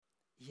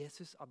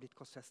Jesus har blitt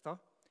korsfestet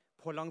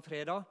på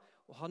langfredag,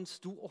 og han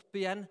sto opp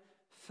igjen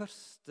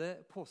første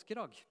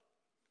påskedag.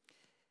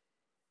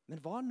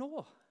 Men hva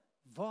nå?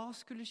 Hva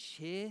skulle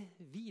skje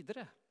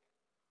videre?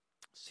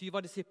 7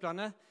 av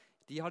disiplene,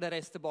 de hadde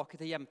reist tilbake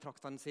til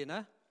hjemtraktene sine,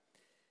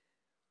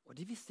 og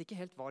de visste ikke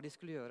helt hva de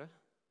skulle gjøre.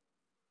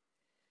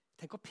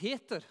 Tenk på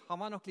Peter, han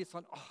var nok litt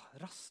sånn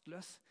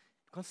rastløs.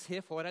 Du kan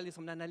se for deg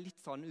liksom denne litt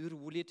sånn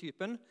urolige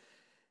typen.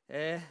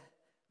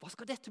 Hva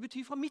skal dette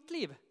bety for mitt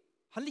liv?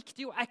 Han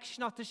likte jo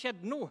action, at det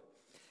skjedde noe.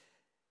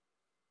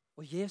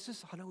 Og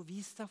Jesus han har jo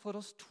vist seg for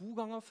oss 2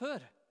 ganger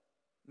før.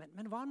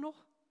 Men hva nå?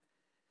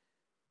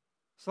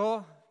 Så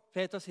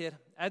Peter sier,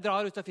 jeg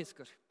drar ut og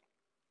fisker.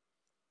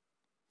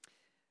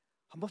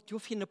 Han måtte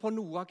jo finne på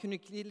noe. Han kunne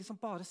ikke liksom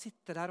bare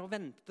sitte der og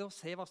vente og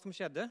se hva som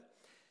skjedde.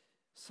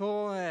 Så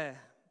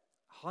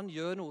han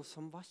gjør noe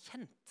som var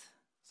kjent,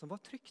 som var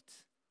trygt.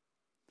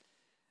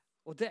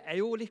 Og det er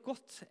jo litt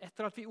godt.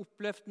 Etter at vi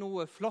opplevd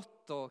noe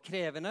flott og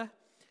krevende,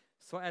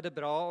 så er det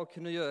bra å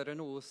kunne gjøre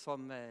noe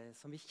som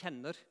vi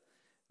kjenner,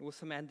 noe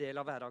som er en del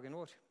av hverdagen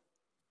vår.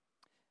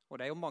 Og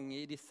det er jo mange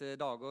i disse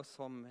dager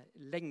som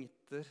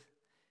lengter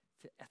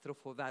etter å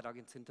få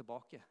hverdagen sin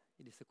tilbake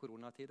i disse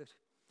koronatider.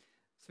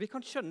 Så vi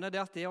kan skjønne det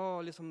at det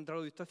å liksom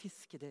dra ut og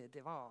fiske,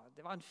 det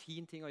var en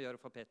fin ting å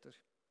gjøre for Peter.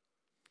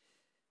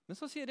 Men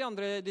så sier de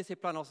andre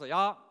disiplene også,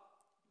 ja,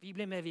 vi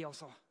blir med vi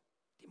også.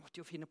 De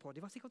måtte jo finne på,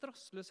 de var sikkert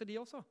rastløse de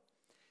også.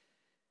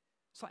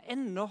 Så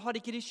ennå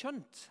hadde ikke de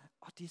skjønt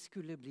at de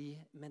skulle bli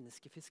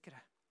menneskefiskere.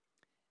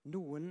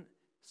 Noen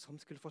som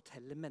skulle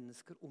fortelle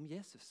mennesker om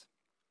Jesus.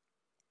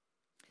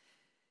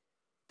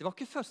 Det var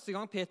ikke første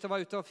gang Peter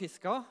var ute og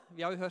fisket.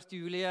 Vi har jo hørt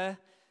Julie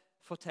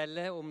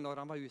fortelle om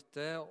når han var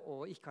ute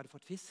og ikke hadde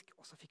fått fisk.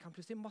 Og så fikk han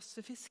plutselig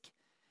masse fisk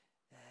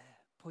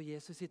på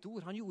Jesus sitt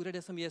ord. Han gjorde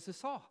det som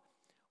Jesus sa.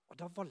 Og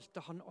da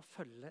valgte han å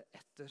følge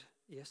etter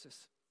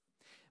Jesus.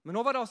 Men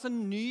nå var det altså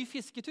en ny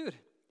fisketur.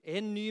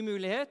 En ny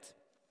mulighet.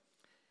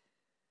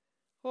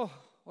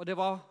 Og det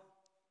var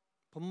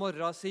på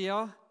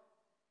morgensiden.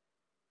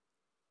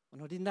 Og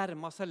når de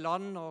nærmet seg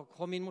land og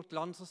kom inn mot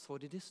land, så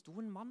de det sto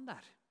en mann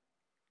der.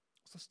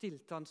 Så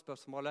stilte han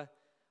spørsmålet,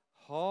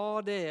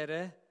 har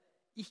dere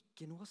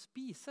ikke noe å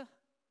spise,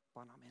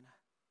 barna mine?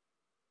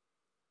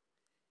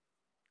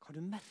 Kan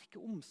du merke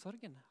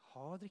omsorgen?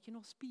 Har dere ikke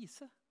noe å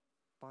spise,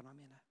 barna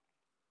mine?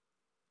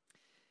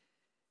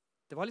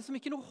 Det var liksom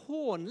ikke noe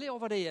hånlig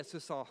over det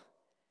Jesus sa,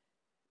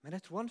 men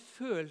jeg tror han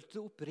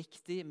følte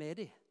oppriktig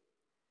med dem.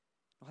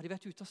 Nå har de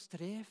vært ute og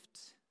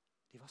strevt,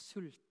 de var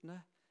sultne,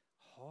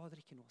 har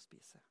dere ikke noe å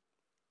spise?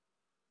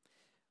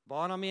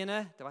 Barna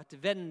mine, det var et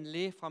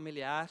vennlig,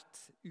 familiært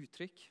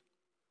uttrykk.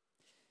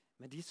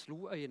 Men de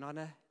slo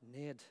øynene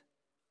ned.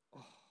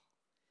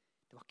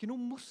 Det var ikke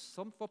noe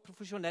morsomt for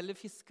profesjonelle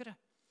fiskere.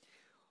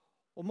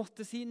 Og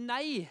måtte si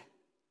nei.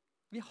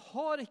 Vi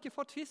har ikke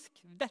fått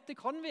fisk. Dette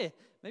kan vi,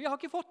 men vi har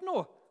ikke fått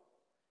noe.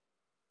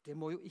 Det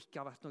må jo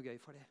ikke ha vært noe gøy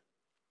for dem.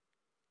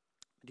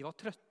 De var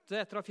trøtte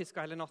etter å ha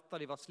fisket hele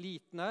natta. De var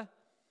slitne.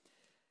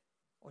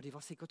 Og de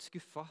var sikkert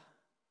skuffet.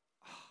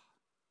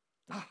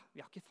 Vi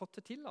har ikke fått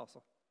det til,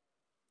 altså.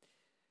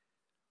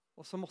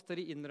 Og så måtte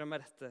de innrømme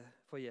dette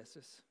for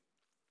Jesus.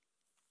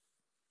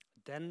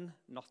 Den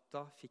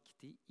natta fikk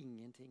de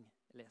ingenting,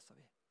 leser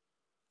vi.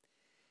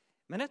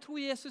 Men jeg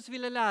tror Jesus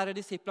ville lære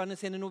disiplene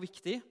sine noe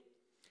viktig.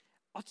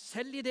 At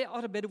selv i det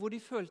arbeidet hvor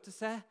de følte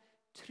seg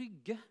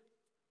trygge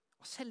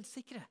og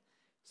selvsikre,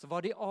 så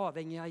var de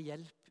avhengige av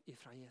hjelp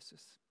fra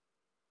Jesus.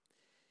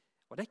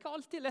 Og det er ikke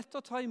alltid lett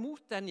å ta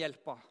imot den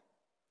hjelpa.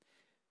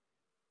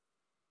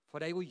 For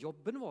det er jo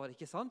jobben vår,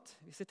 ikke sant?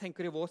 Hvis jeg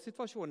tenker i vår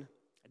situasjon.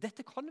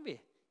 Dette kan vi.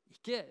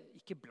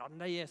 Ikke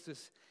bland deg,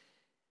 Jesus.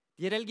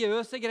 De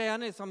religiøse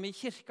greiene som i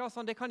kirka,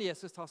 sånn, det kan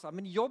Jesus ta seg.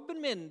 Men jobben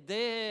min,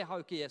 det har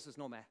jo ikke Jesus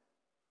noe med.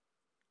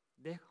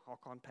 Det har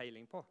ikke han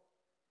peiling på.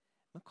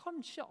 Men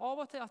kanskje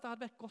av og til at det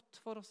hadde vært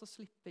godt for oss å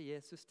slippe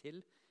Jesus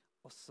til,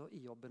 også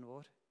i jobben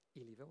vår,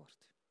 i livet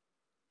vårt.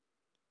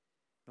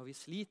 Når vi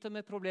sliter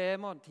med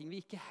problemer, ting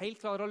vi ikke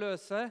helt klarer å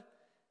løse,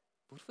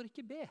 hvorfor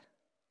ikke be?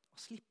 Og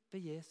slippe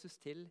Jesus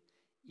til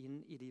inn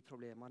i de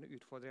problemene,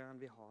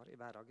 utfordringene vi har i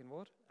hverdagen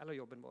vår, eller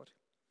jobben vår.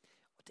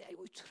 Og det er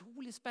jo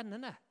utrolig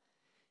spennende.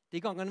 De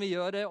gangene vi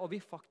gjør det, og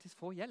vi faktisk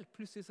får hjelp,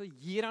 plutselig så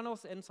gir han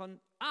oss en sånn,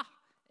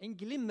 en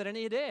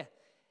glimrende idé.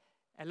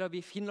 Eller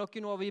vi finner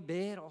noe vi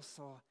ber, og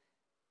så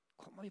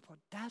kommer vi på,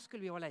 der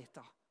skulle vi jo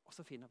lete, og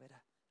så finner vi det.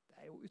 Det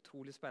er jo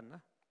utrolig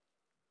spennende.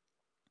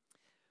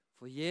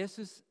 For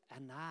Jesus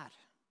er nær.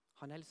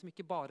 Han er liksom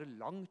ikke bare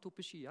langt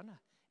oppe i skyene,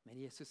 men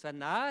Jesus er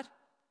nær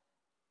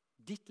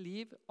ditt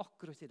liv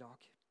akkurat i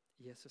dag.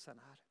 Jesus er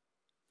nær.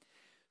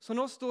 Så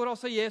nå står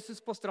altså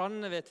Jesus på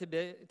stranden ved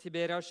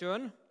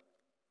Tiberiasjøen.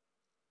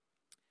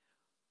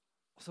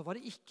 Og så var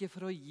det ikke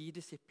for å gi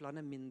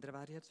disiplene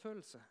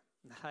mindreverdighetsfølelse.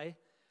 Nei,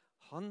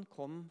 han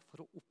kom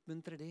for å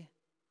oppmuntre dem,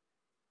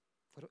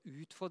 for å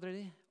utfordre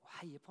dem og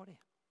heie på dem.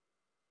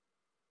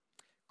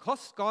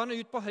 Kast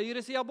garnet ut på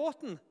høyre side av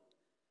båten,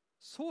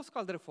 så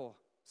skal dere få,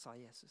 sa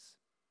Jesus.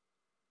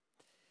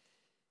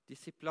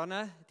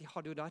 Disiplene, de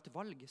hadde jo da et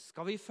valg.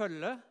 Skal vi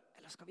følge,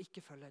 eller skal vi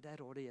ikke følge det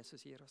rådet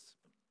Jesus gir oss?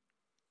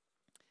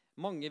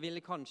 Mange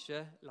ville kanskje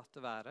latt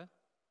det være.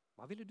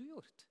 Hva ville du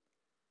gjort?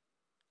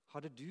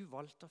 Hadde du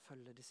valgt å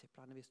følge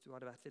disiplene hvis du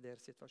hadde vært i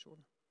deres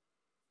situasjon?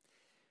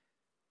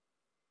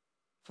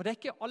 For det er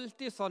ikke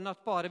alltid sånn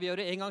at bare vi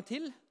gjør det en gang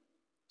til,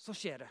 så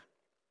skjer det.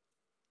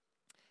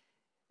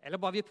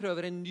 Eller bare vi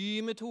prøver en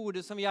ny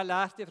metode som vi har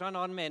lært fra en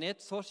annen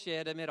menighet, så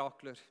skjer det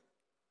mirakler.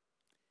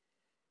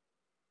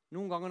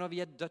 Noen ganger når vi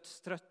er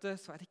dødstrøtte,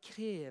 så er det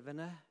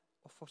krevende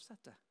å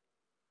fortsette.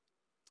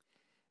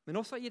 Men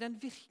også i den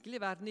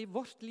virkelige verden, i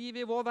vårt liv,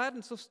 i vår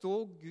verden, så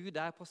står Gud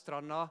der på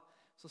stranda,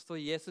 så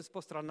står Jesus på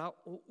stranda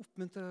og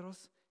oppmuntrer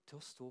oss til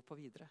å stå på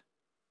videre.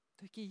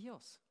 Til å ikke gi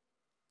oss.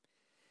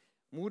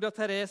 Moder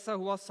Teresa,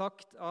 hun har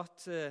sagt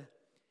at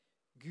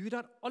Gud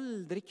har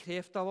aldri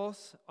krevd av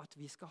oss at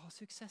vi skal ha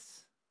suksess,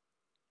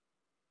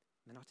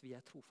 men at vi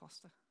er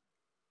trofaste.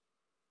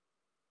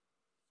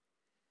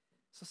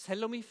 Så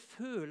selv om vi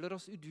føler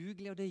oss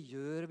udugelige, og det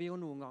gjør vi jo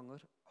noen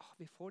ganger,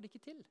 vi får det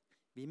ikke til,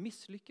 vi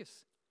mislykkes,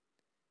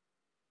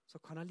 så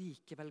kan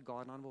allikevel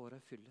garnene våre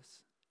fylles.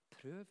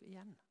 Prøv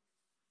igjen.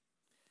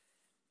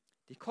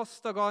 De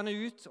kastet garnet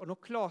ut, og nå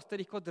klarte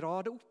de ikke å dra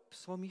det opp.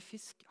 Så mye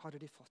fisk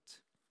hadde de fått.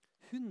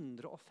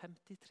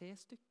 153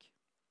 stykk.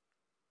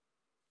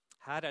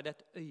 Her er det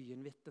et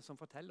øyenvitne som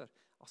forteller.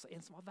 Altså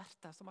en som har vært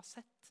der, som har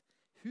sett.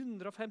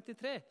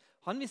 153.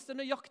 Han visste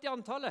nøyaktig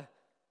antallet.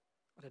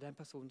 Og det er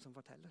den personen som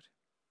forteller.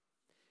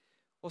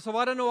 Og så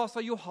var det nå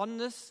altså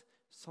Johannes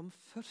som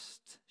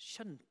først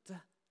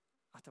skjønte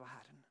at det var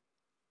Herren.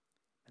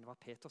 Men det var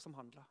Peter som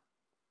handlet.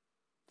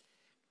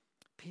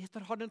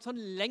 Peter hadde en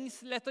sånn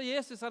lengsel etter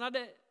Jesus. Han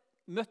hadde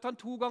møtt han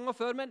 2 ganger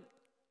før, men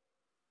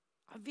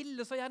han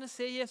ville så gjerne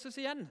se Jesus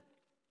igjen.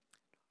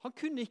 Han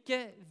kunne ikke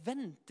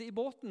vente i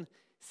båten.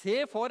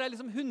 Se for deg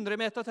 100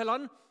 meter til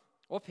land,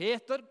 og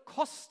Peter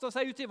kaster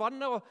seg ut i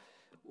vannet,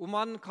 og om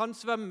han kan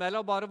svømme,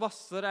 eller bare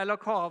vasser, eller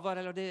kaver,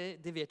 eller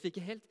det vet vi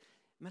ikke helt.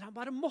 Men han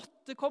bare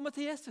måtte komme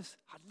til Jesus.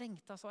 Han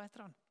lengtet så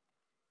etter han.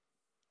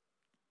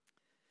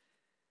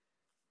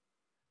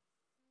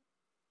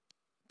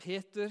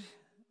 Peter,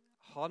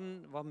 han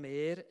var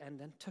mer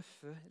enn den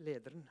tøffe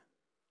lederen.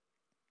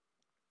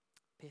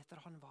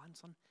 Peter, han var en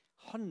sånn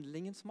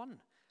handlingens mann.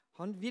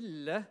 Han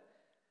ville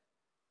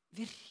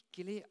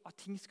virkelig at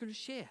ting skulle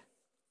skje.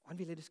 Og han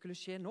ville det skulle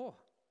skje nå.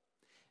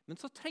 Men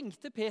så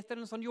trengte Peter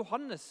en sånn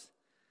Johannes,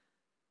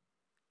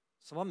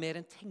 som var mer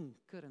en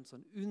tenker, en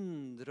sånn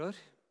undrer,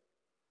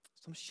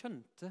 som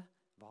skjønte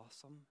hva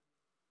som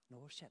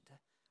nå skjedde.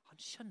 Han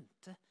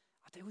skjønte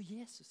at det er jo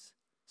Jesus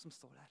som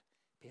står der.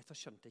 Peter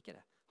skjønte ikke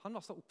det. Han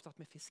var så opptatt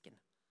med fisken.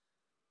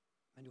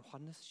 Men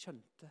Johannes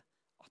skjønte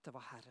at det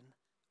var Herren,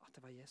 at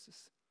det var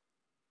Jesus.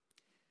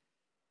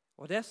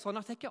 Og det er sånn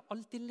at det ikke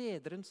alltid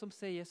lederen som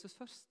ser Jesus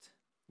først.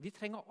 Vi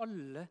trenger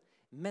alle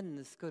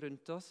mennesker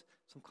rundt oss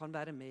som kan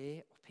være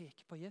med og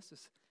peke på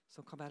Jesus,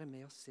 som kan være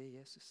med og se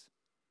Jesus.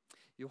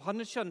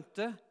 Johannes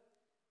skjønte,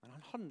 men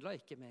han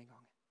handlet ikke med en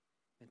gang.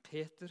 Men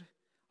Peter,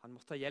 han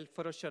måtte ha hjelp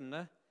for å skjønne,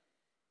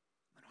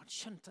 men han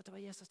skjønte at det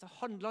var Jesus. Da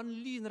handlet han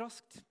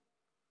lynraskt.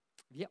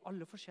 Vi er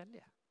alle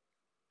forskjellige,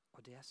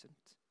 og det er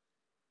sunt.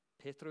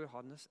 Peter og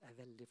Johannes er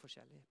veldig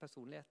forskjellige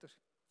personligheter.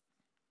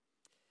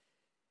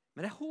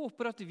 Men jeg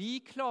håper at vi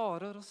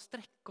klarer å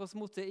strekke oss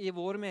mot det i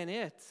vår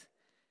menighet.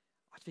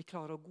 At vi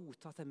klarer å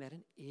godta at det er mer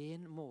enn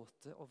én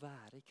måte å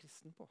være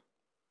kristen på.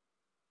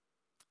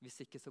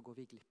 Hvis ikke så går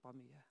vi glipp av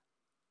mye.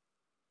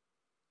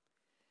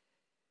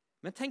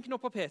 Men tenk nå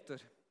på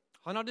Peter.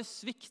 Han hadde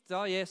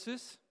sviktet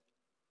Jesus.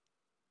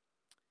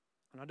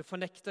 Han hadde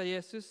fornektet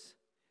Jesus.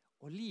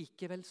 Og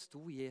likevel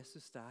sto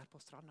Jesus der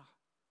på stranda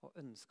og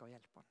ønsket å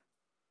hjelpe han.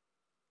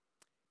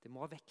 Det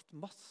må ha vekt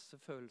masse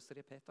følelser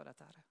i Peter,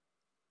 dette her.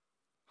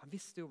 Han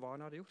visste jo hva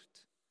han hadde gjort.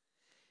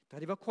 Da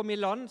de var kommet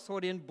i land, så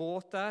de en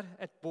båt der,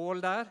 et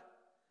bål der,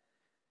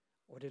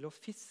 og det lå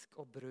fisk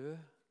og brød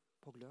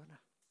på glørne.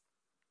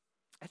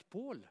 Et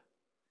bål.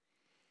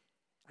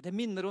 Det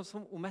minner oss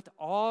om et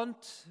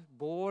annet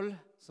bål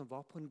som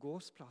var på en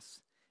gårdsplass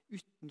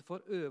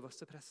utenfor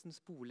øversteprestens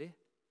bolig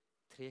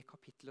 3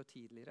 kapitler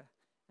tidligere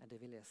enn det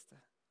vi leste.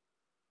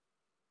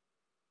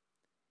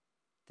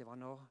 Det var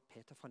når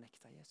Peter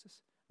fornektet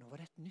Jesus. Nå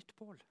var det et nytt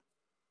bål.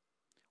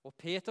 Og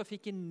Peter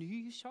fikk en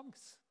ny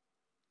sjanse.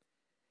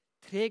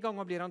 3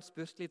 ganger blir han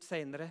spurt litt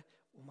senere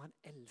om han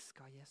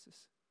elsket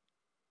Jesus.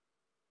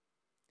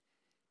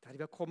 Da de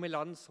var kommet i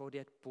land, så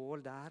de et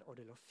bål der, og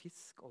det lå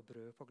fisk og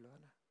brød på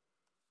glørne.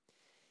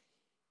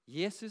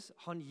 Jesus,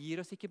 han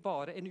gir oss ikke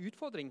bare en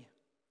utfordring.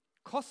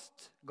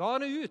 Kast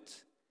garnet ut.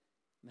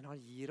 Men han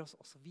gir oss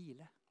også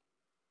hvile.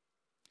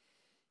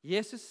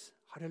 Jesus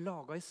hadde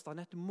laget i stand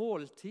et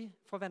måltid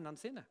for vennene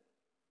sine.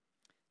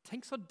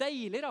 Tenk så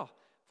deilig da,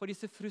 for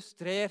disse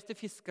frustrerte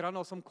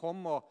fiskerne som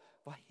kom og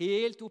var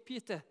helt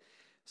oppgitte.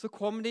 Så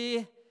kom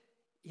de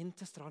inn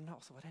til stranda,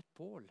 og så var det et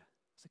bål.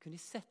 Så kunne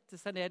de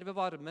sette seg ned ved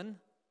varmen,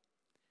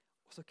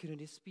 og så kunne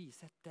de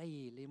spise et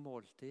deilig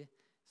måltid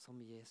som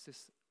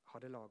Jesus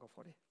hadde laget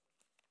for dem.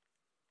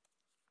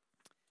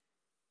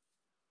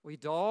 Og i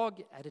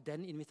dag er det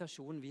den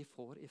invitasjonen vi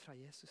får ifra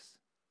Jesus.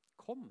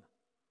 Kom,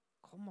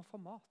 Kom og få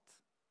mat.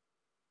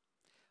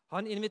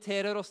 Han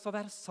inviterer oss til å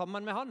være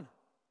sammen med han,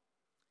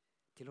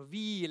 til å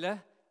hvile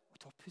og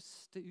til å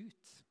puste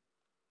ut.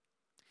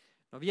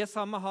 Når vi er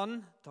sammen med han,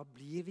 da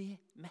blir vi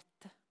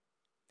mette.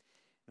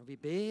 Når vi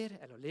ber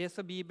eller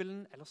leser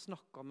Bibelen eller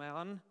snakker med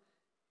han,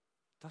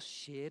 da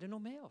skjer det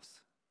noe med oss.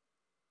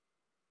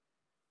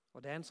 Og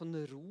det er en sånn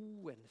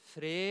ro, en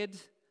fred,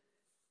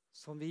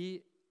 som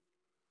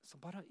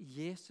bare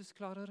Jesus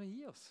klarer å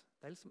gi oss.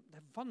 Det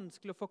er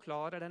vanskelig å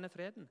forklare denne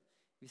freden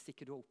hvis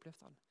ikke du har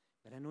opplevd den.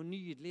 Men det er noe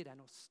nydelig, det er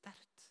noe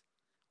sterkt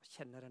å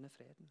kjenne denne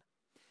freden.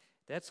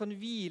 Det er et sånn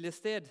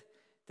hvilested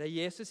der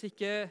Jesus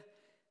ikke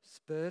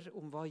spør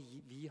om hva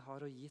vi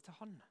har å gi til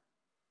han,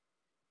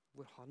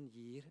 hvor han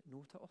gir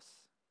noe til oss.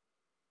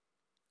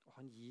 Og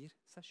han gir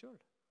seg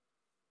selv.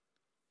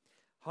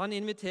 Han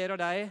inviterer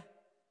deg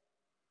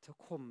til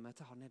å komme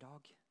til han i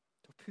dag,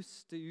 til å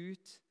puste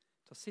ut,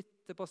 til å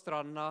sitte på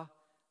stranda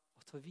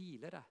og til å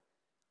hvile deg,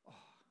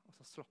 og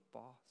til å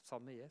slappe av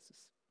sammen med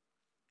Jesus.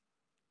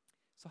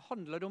 Så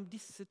handler det om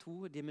disse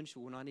to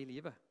dimensjonene i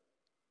livet.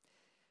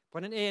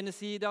 På den ene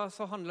siden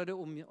så handler det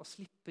om å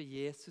slippe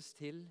Jesus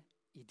til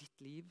i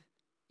ditt liv,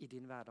 i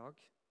din hverdag.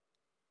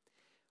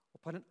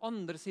 Og på den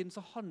andre siden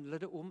så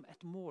handler det om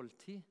et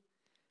måltid,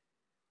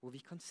 hvor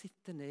vi kan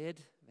sitte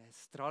ned ved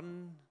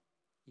strand,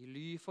 i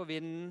ly for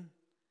vinden,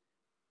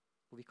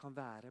 hvor vi kan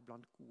være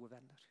blant gode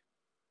venner.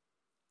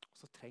 Og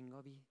så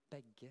trenger vi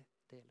begge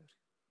deler.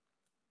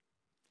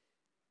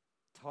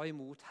 Ta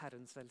imot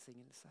Herrens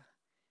velsignelse.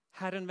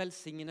 Herren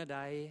velsigne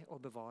deg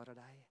og bevare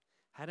deg.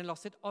 Herren la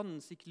sitt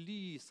ansikt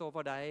lyse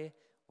over deg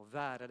og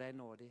være deg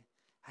nådig.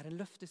 Herren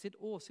løfte sitt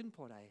åsyn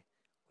på deg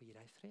og gi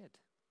deg fred.